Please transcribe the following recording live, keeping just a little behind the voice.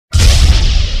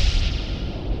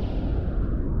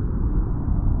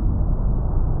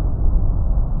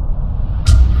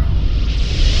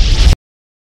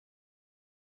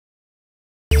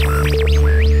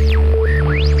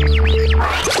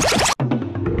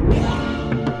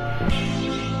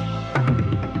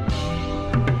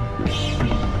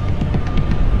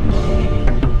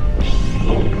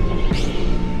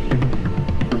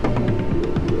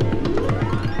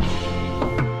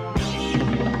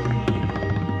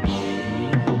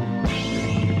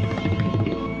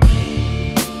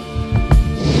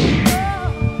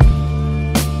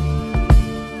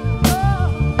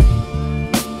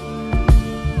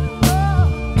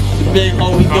big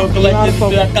hoe, he go collect this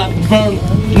shit. I got the burner.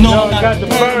 You know I got the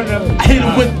burner. I hit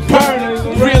him with the burner.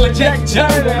 Real like Jack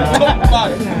Turner. Talk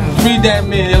about it. Free that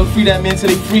man, yo. Free that man till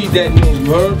they free that man.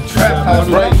 You heard? TrapHouse,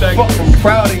 right? I'm fucking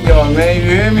proud of y'all, man. You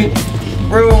hear me?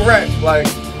 Real rap, like.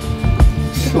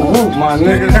 Salute, my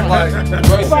niggas. Like,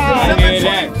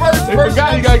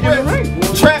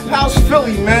 TrapHouse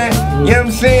Philly, man. You know what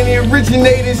I'm saying? The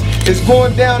originators is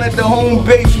going down at the home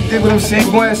base. You dig what I'm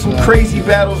saying? Going to have some crazy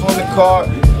battles on the card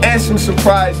and some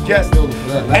surprise guests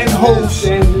and hosts,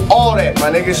 all that, my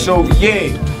niggas. So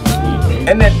yeah,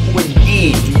 and that was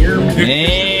yeah.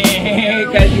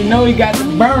 Cause you know he got the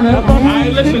burner.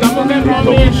 Alright, listen, I'm gonna let my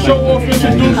man show off,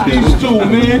 introduce these two,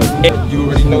 man. You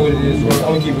already know what it is, bro. I'm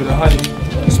gonna keep it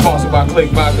 100. Sponsored by Click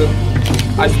Vodka.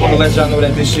 I just want to let y'all know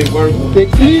that this shit works.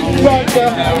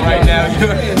 Right now,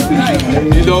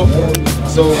 you know.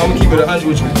 So I'm gonna keep it 100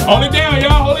 with you. Hold it down,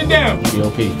 y'all. Hold it down.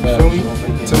 Okay. Feel me?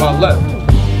 To my left.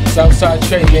 Southside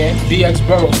Trey, man. BX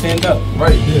Borough, stand up.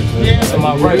 Right. Yeah. To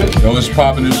my right. Yo, it's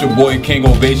poppin', it's your boy King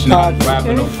Ovation. I'm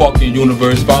rapping the fucking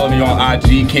universe. Follow me on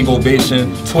IG, King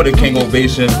Ovation, Twitter, King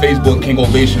Ovation, Facebook, King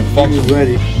Ovation. Fuck. He was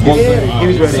ready. He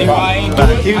was ready. See why I ain't do it?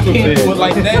 I can't do it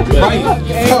like that. Right.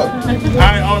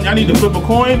 Alright, I need to flip a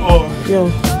coin or? Yo.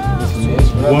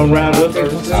 One round up.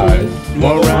 Alright.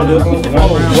 One round up. One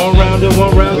round up.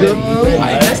 One round up.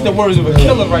 Right, that's the words of a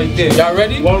killer right there. Y'all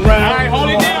ready? One round. Alright, hold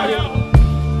it down, y'all.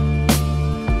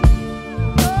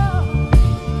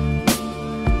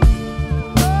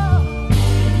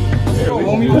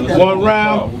 One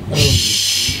round.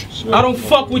 I don't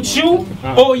fuck with you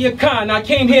or your kind. I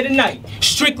came here tonight,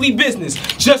 strictly business,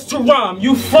 just to rhyme.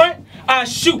 You front, I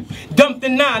shoot. Dump the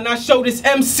 9. I show this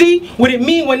MC what it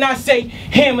mean when I say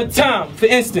hammer time. For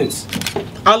instance,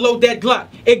 I load that Glock.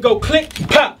 It go click,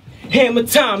 pop. Hammer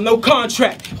time, no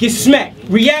contract. Get smacked.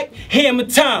 React, hammer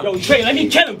time. Yo, Trey, let me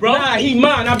kill him, bro. Nah, he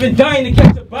mine. I've been dying to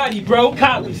catch a body, bro.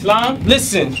 Copy, slime.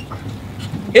 Listen,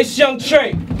 it's Young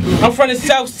Trey. I'm from the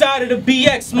south side of the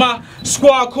BX. My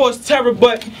squad caused terror,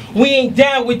 but we ain't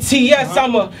down with TS.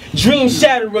 I'm a dream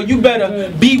shatterer. You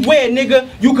better beware, nigga.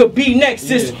 You could be next.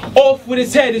 It's off with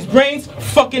his head. His brains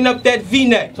fucking up that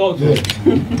V-neck. So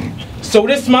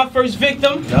this is my first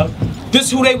victim.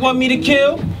 This who they want me to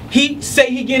kill. He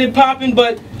say he getting popping,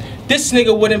 but this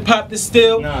nigga wouldn't pop the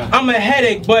still. I'm a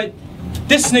headache, but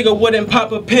this nigga wouldn't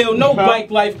pop a pill. No bike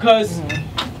life, cuz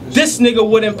this nigga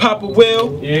wouldn't pop a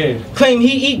wheel. Claim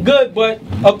he eat good, but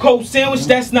a cold sandwich,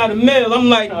 that's not a meal. I'm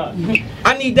like,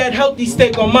 I need that healthy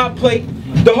steak on my plate,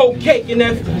 the whole cake. And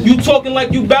if you talking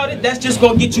like you bout it, that's just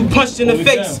gonna get you punched in the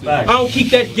face. I don't keep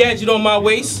that gadget on my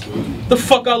waist. The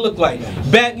fuck I look like?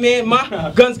 Batman,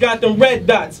 my guns got them red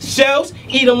dots. Shells,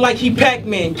 eat them like he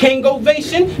Pac-Man. King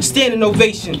Ovation, standing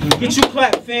ovation. Get you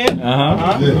clap, fam.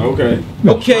 Okay.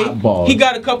 Okay, he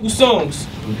got a couple songs.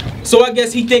 So I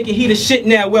guess he thinking he the shit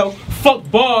now. Well, fuck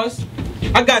bars.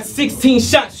 I got 16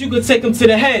 shots, you could take him to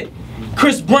the head.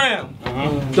 Chris Brown,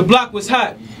 the block was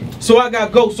hot. So I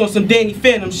got ghosts on some Danny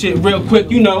Phantom shit real quick,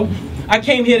 you know. I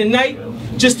came here tonight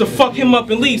just to fuck him up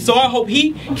and leave. So I hope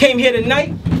he came here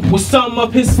tonight with something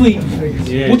up his sleeve.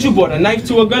 What you bought, a knife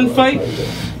to a gunfight?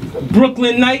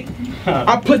 Brooklyn night?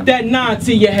 I put that 9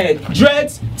 to your head.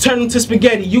 Dreads, turn them to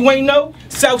spaghetti. You ain't know?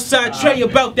 Southside Trey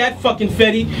about that fucking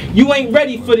fetty. You ain't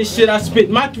ready for this shit I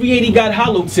spit. My 380 got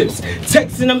hollow tips.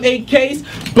 Texting them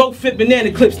AKs, both fit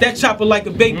banana clips. That chopper like a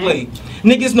Beyblade.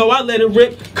 Niggas know I let it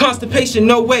rip. Constipation,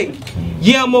 no way.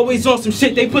 Yeah, I'm always on some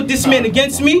shit. They put this man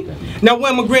against me. Now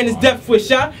when my grand is death wish,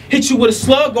 I hit you with a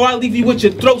slug or I leave you with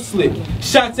your throat slit.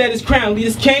 Shots at his crown, lead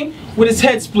his king with his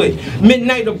head split.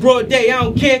 Midnight or broad day, I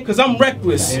don't care cause I'm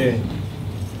reckless.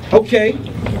 Okay,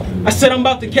 I said I'm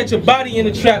about to catch a body in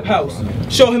the trap house.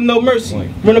 Show him no mercy.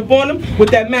 Run up on him with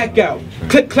that Mac out.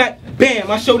 Click, clack,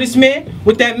 bam. I show this man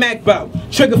with that Mac bout.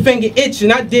 Trigger finger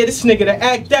itching, I dare this nigga to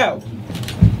act out.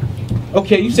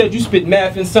 Okay, you said you spit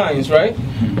math and science, right?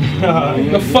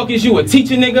 The fuck is you, a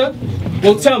teacher nigga?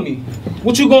 Well tell me,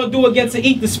 what you gonna do against an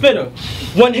eat the spitter?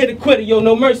 One hit a quitter, yo,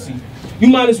 no mercy. You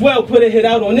might as well put a hit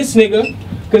out on this nigga.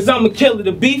 Cause I'm a killer,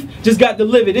 the beef just got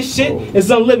delivered. This shit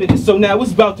is unlimited, so now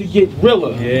it's about to get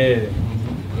realer.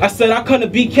 I said I come to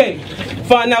BK,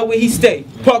 find out where he stay.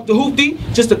 Park the hoopty,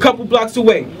 just a couple blocks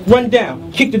away. Run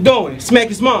down, kick the door in, smack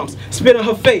his mom's, spit on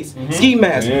her face, ski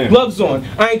mask, gloves on.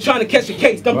 I ain't trying to catch a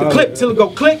case, dump the clip till it go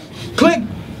click, click.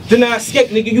 Then I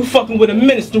escape, nigga, you fucking with a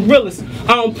menace, the realest.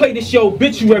 I don't play this your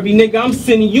obituary, nigga, I'm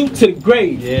sending you to the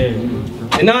grave.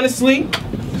 And honestly,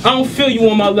 I don't feel you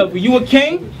on my level. You a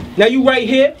king? Now you right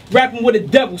here, rapping with a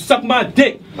devil, suck my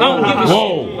dick. I don't give a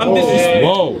shit. I'm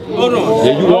disrespectful. Hold on.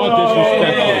 Yeah, you are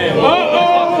disrespectful.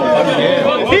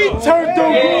 He turned the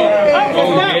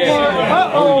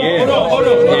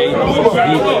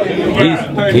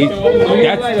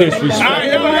That's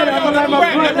disrespect.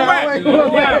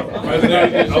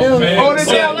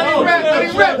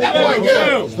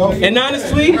 And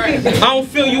honestly, I don't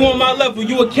feel you on my level.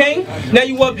 You a king, now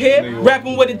you up here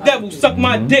rapping with the devil. Suck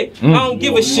my dick. I don't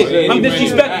give a shit. I'm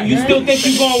disrespectful. You still think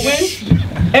you gonna win?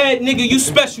 Ed, nigga, you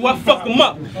special. I fuck him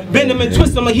up. Bend him and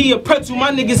twist him like he a pretzel.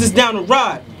 My niggas is down to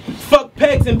ride. Fuck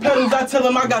pegs and pedals, I tell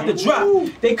them I got the drop.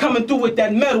 They coming through with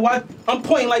that metal, I'm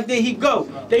pointing like there he go.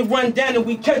 They run down and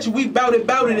we catch it, we bout it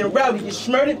and rowdy. Get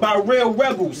smurted by real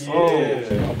rebels.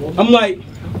 I'm like,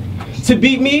 to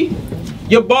beat me,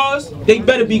 your bars, they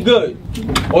better be good.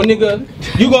 Or nigga,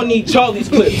 you gonna need Charlie's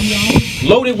clips.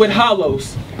 Loaded with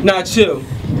hollows. Nah, chill.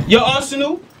 Your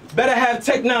arsenal better have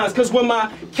Tech 9s, cause when my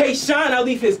K shine, I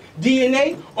leave his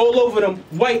DNA all over them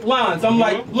white lines. I'm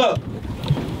like, look.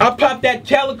 I pop that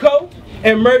calico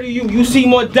and murder you. You see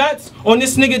more dots on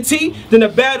this nigga T than a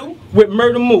battle with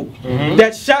Murder Moo.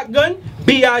 That shotgun,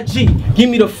 B.I.G. Give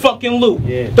me the fucking loot.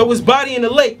 Throw his body in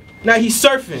the lake, now he's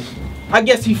surfing. I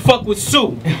guess he fuck with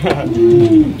Sue.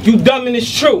 You dumb and it's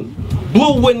true.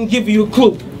 Blue wouldn't give you a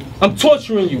clue. I'm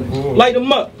torturing you. Light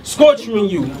him up, scorching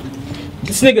you.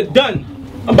 This nigga done.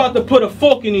 I'm about to put a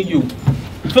fork into you.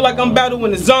 Feel like I'm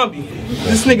battling a zombie.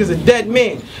 This nigga's a dead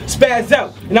man. Spaz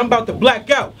out, and I'm about to black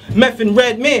out. Meth and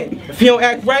red man. If he don't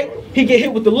act right, he get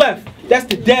hit with the left. That's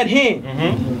the dead hand.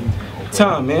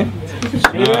 Time, man.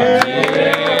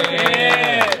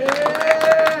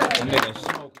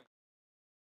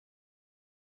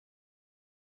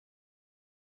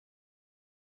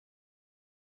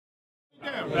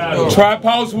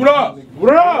 TrapHouse, what up?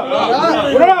 What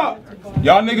up? What up?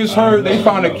 Y'all niggas heard they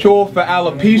found a cure for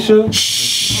alopecia?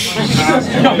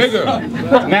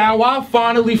 Nigga, now I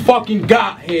finally fucking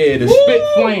got here to spit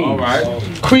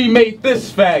flames. Cremate this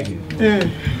faggot.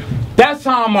 That's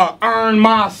how I'ma earn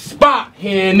my spot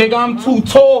here, nigga. I'm too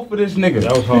tall for this nigga.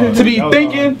 To be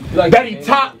thinking that he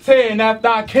top 10 after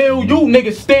I kill you,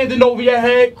 niggas standing over your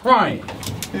head crying.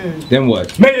 Then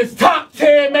what? Made his top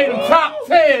 10, made him top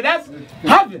 10. That's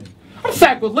heaven. I'm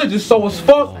sacrilegious, so as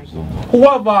fuck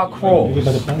whoever I cross.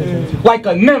 Like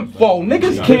a nympho.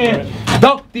 Niggas can't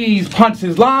duck these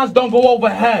punches. Lines don't go over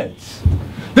heads.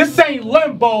 This ain't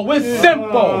limbo, it's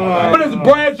simple. But it's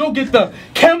bread, you'll get the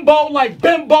Kimbo like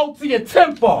bimbo to your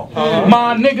tempo.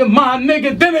 My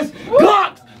nigga, then it's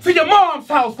Glocks to your mom's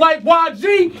house like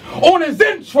YG on his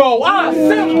intro. I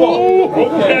assemble.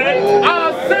 I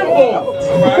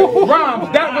assemble.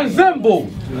 Rhymes that resemble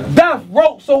death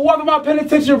row, so whoever my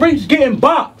penitentiary reach getting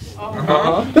boxed.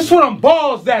 This what I'm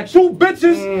balls at. You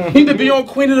bitches need to be on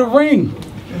Queen of the Ring.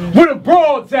 Where the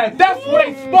broads at, that's where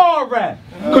they spar at.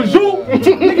 Cause you,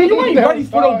 nigga, you ain't ready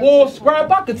for the war scrap.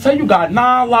 I can tell you got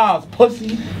 9 lives,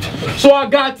 pussy. So I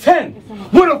got 10.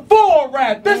 With a 4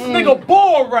 at, this nigga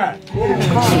bore at.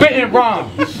 Spitting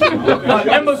rhymes.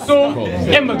 Imbecile,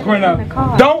 immigrant.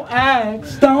 Don't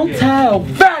ask, don't tell.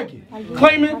 Faggot.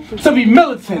 Claiming to be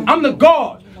militant. I'm the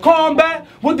guard. Combat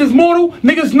with this mortal.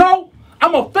 Niggas know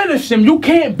I'ma finish him. You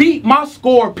can't beat my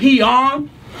score, peon.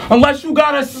 Unless you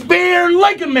got a spear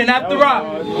ligament after I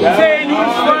tear you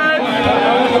to shreds.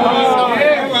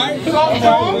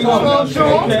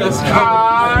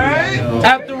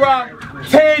 After I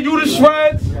tear you to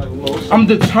shreds, I'm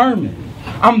determined.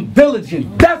 I'm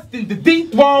diligent, destined to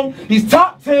dethrone these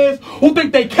top 10s who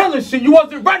think they killing shit. You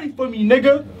wasn't ready for me,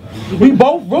 nigga. We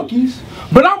both rookies,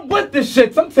 but I'm with this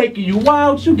shit. I'm taking you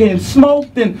out, you getting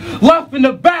smoked and left in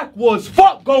the backwoods.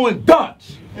 Fuck going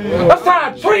Dutch. That's how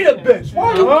I treat a bitch.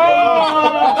 Why you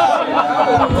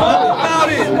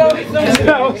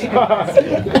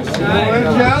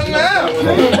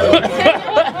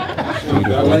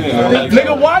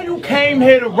nigga, why you came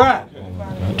here to rap?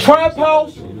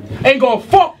 TrapHouse ain't gonna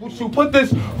fuck with you. Put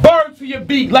this bird to your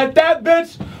beak. Let that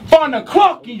bitch find a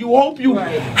cluck in you. Hope you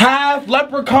half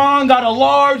leprechaun, got a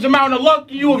large amount of luck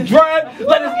in you of dread.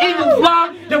 Let his eagles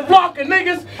fly. The flock of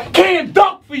niggas can't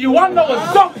duck for you. I know it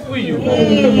sucks for you.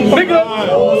 Nigga.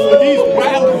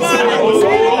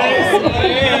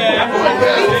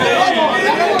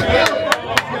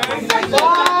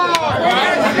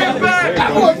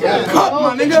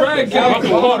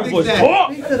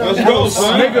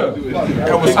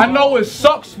 Nigga, I know it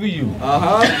sucks for you.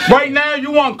 Right now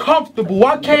you uncomfortable.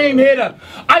 I came here to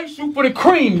ice you for the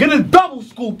cream. Get a double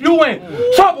scoop. You in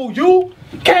trouble. You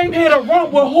came here to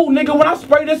run with who, nigga? When I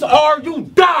spray this R, you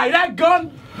die. That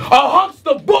gun, a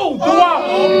huckster boo. Do I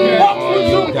fuck with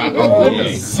you?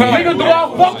 Nigga, do I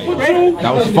fuck with you?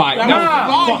 That was fire. That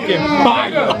was fucking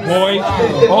fire, boy.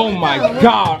 Oh my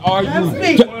God, are you?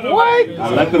 What?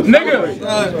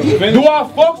 Nigga, do I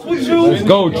fuck with you? Let's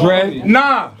go, Dread.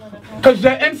 Nah, cause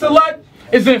your intellect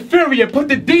is inferior. Put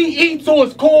the D-E to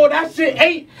its core. That shit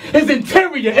ain't his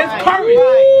interior. It's current.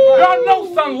 Y'all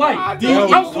know sunlight.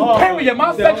 I'm superior.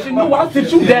 My section knew I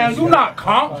sit you down. You not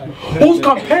comp. Who's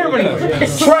comparing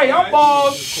us? Trey, our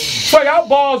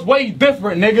balls way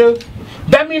different, nigga.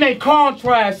 That mean they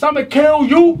contrast. Something kill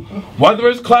you, whether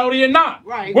it's cloudy or not.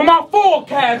 With my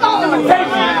forecast,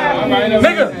 precipitation,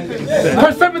 nigga,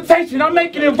 precipitation, I'm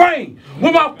making it rain.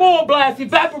 With my full blast,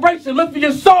 evaporation, lifting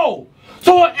your soul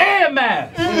to an air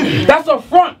mass. That's a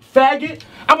front, faggot.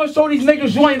 I'ma show these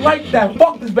niggas you ain't like that.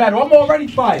 Fuck this battle, I'm already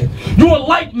fired. You a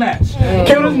light match.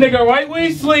 Kill this nigga right when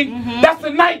he sleep. That's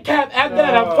a nightcap. After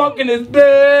that, I'm fucking this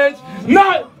bitch.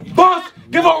 Nut, bust,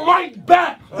 give a right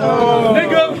back.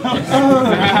 Nigga.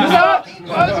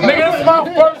 Nigga, this is my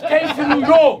first case in New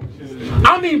York.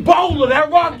 I'm Ebola. That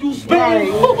rock you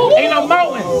spitting ain't a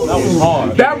mountain. That was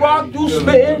hard. That rock you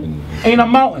spitting ain't a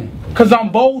mountain. Cause I'm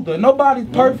bolder. Nobody's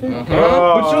perfect.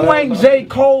 But you ain't J.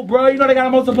 Cole, bro. You know they gotta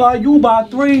multiply you by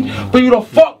 3 for you to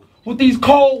fuck with these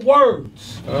cold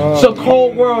words. It's a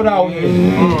cold world out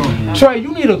here. Trey,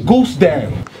 you need a goose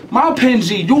down. My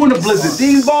Pingy, you in the blizzard.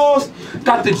 These balls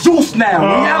got the juice now.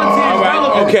 Reality is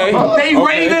relevant. Okay. They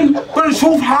raving, but the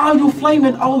truth, how you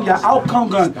flaming? Oh, your outcome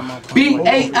gun.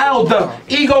 B-A-L, the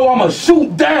ego I'ma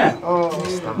shoot down.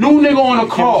 New nigga on the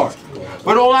car.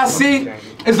 But all I see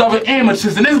is other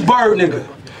amateurs and this bird nigga.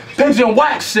 Pigeon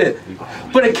wax shit.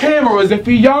 For the cameras, if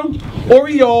he young or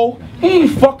he old, he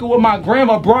ain't fucking with my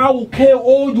grandma, bro. I will kill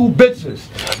all you bitches.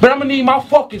 But I'ma need my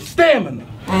fucking stamina.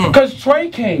 Cause Trey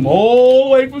came all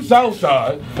the way from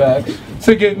Southside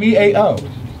to give me a L.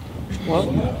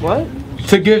 What?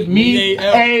 To give me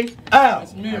a L.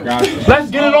 Let's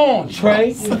get it on,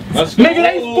 Trey. Nigga,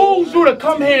 they fools you to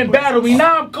come here and battle me.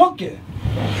 Now I'm cooking.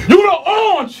 You the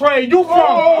on, Trey. You from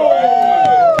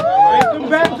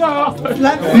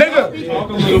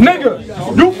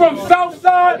Nigga, you from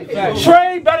Southside?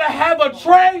 Trey better have a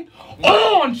tray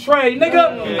on Trey,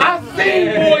 nigga. I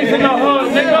seen boys in the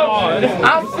hood, nigga.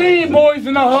 I seen boys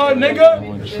in the hood,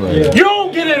 nigga. You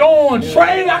don't get it on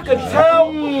Trey. I could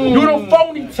tell you the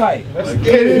phony type.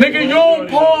 Nigga, you don't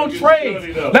palm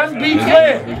trades. Let's be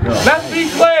clear. Let's be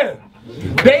clear.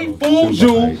 They fooled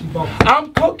you.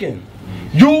 I'm cooking.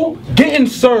 You getting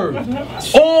served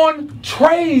on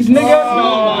trays, nigga.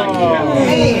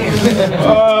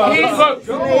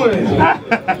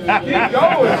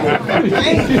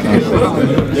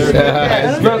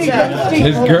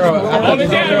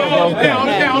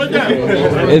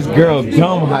 His girl,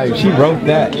 dumb hype. She wrote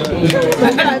that.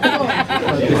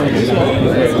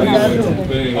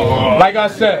 Like I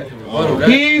said,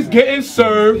 he's getting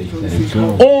served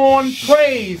on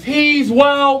trays. He's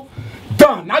well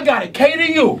done. I got it. Cater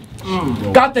you.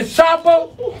 Got the chopper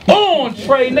on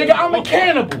Trey, nigga. I'm a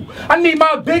cannibal. I need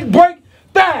my big break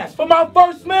fast. For my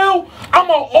first meal, I'm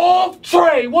a off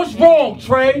Trey. What's wrong,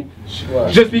 Trey?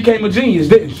 Just became a genius,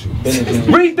 didn't you?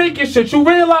 Rethink your shit. You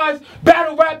realize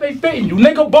battle rap ain't fitting you.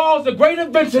 Nigga, balls a great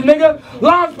invention, nigga.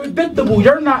 Lines predictable.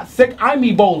 You're not sick. I'm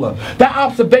Ebola. That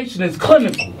observation is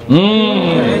clinical.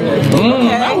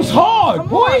 That was hard,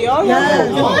 boy.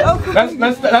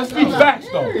 Let's speak facts,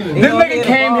 though. This nigga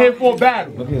came here for a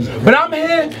battle. But I'm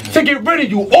here to get rid of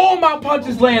you. All my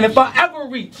punches land. If I ever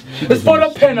reach, it's for the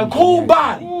pen, a cool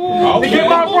body. To get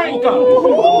my rank up.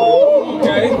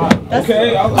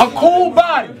 Okay. A cool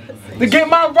body to get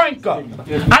my rank up.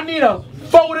 I need a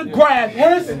photograph,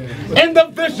 his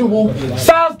individual,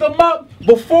 size them up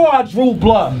before I drew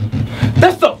blood.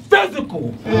 That's a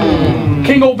physical.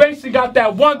 King Ovation got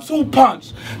that 1-2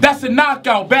 punch. That's a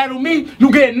knockout. Battle me,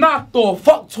 you get knocked off.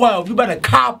 Fuck 12, you better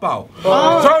cop out.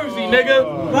 Jersey, nigga.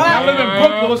 I live in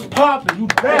Brooklyn, what's poppin'? You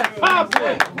dead.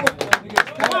 Poppin'.